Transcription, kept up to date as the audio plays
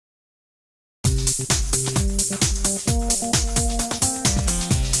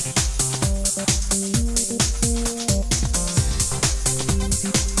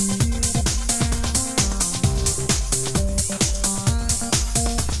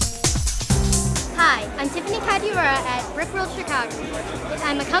At Brickworld, Chicago.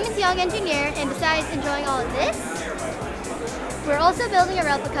 I'm a Cummins Young Engineer, and besides enjoying all of this, we're also building a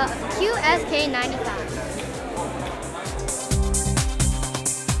replica of QSK95.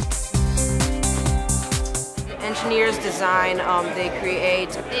 Engineers design, they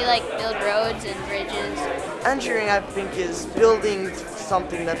create. They build roads and bridges. Engineering, I think, is building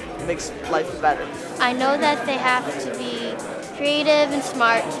something that makes life better. I know that they have to be creative and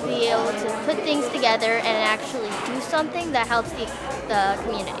smart to be able to put things together and actually do something that helps the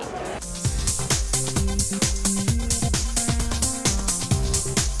community.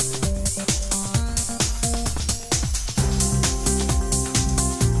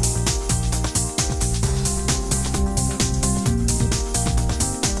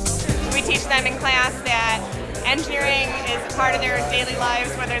 We teach them in class that engineering is part of their daily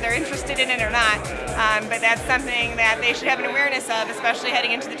lives, whether they're interested in it or not. But that's something that they should have an awareness of, especially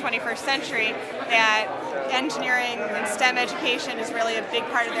heading into the 21st century, that engineering and STEM education is really a big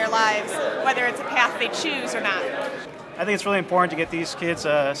part of their lives, whether it's a path they choose or not. I think it's really important to get these kids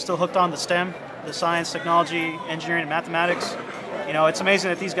still hooked on the STEM, the science, technology, engineering, and mathematics. You know, it's amazing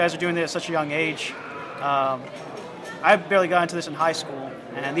that these guys are doing this at such a young age. I barely got into this in high school,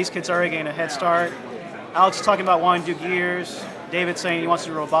 and these kids are already getting a head start. Alex is talking about wanting to do gears. David's saying he wants to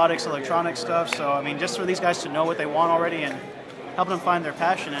do robotics, electronic stuff. So, I mean, just for these guys to know what they want already and helping them find their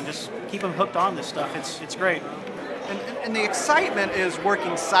passion and just keep them hooked on this stuff, it's great. And the excitement is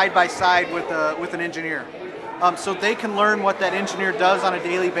working side by side with an engineer. So they can learn what that engineer does on a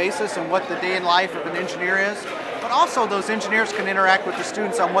daily basis and what the day in life of an engineer is. But also those engineers can interact with the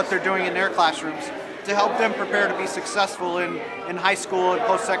students on what they're doing in their classrooms to help them prepare to be successful in high school and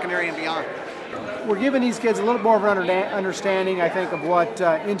post-secondary and beyond. We're giving these kids a little more of an understanding, I think, of what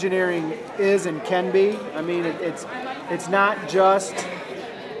engineering is and can be. I mean, it's not just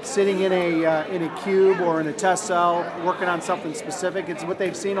sitting in a cube or in a test cell working on something specific. It's what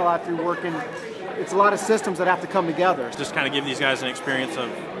they've seen a lot through working. It's a lot of systems that have to come together. Just kind of give these guys an experience of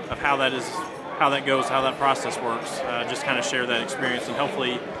how that goes, how that process works. Just kind of share that experience and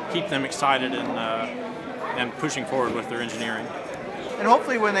hopefully keep them excited and pushing forward with their engineering. And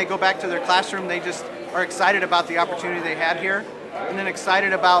hopefully when they go back to their classroom, they just are excited about the opportunity they had here, and then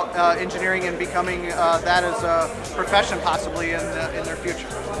excited about engineering and becoming that as a profession possibly in their future.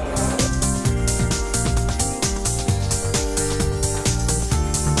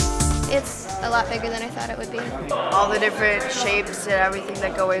 It's a lot bigger than I thought it would be. All the different shapes and everything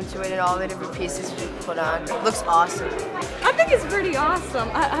that go into it and all the different pieces we put on. It looks awesome. I think it's pretty awesome.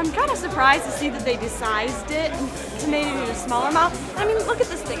 I'm kind of surprised to see that they desized it to make it in a smaller amount. I mean, look at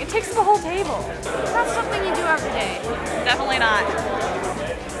this thing. It takes up the whole table. That's something you do every day. Definitely not.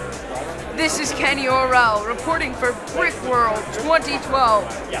 This is Kenny Orrell reporting for Brickworld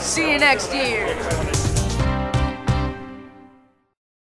 2012. See you next year.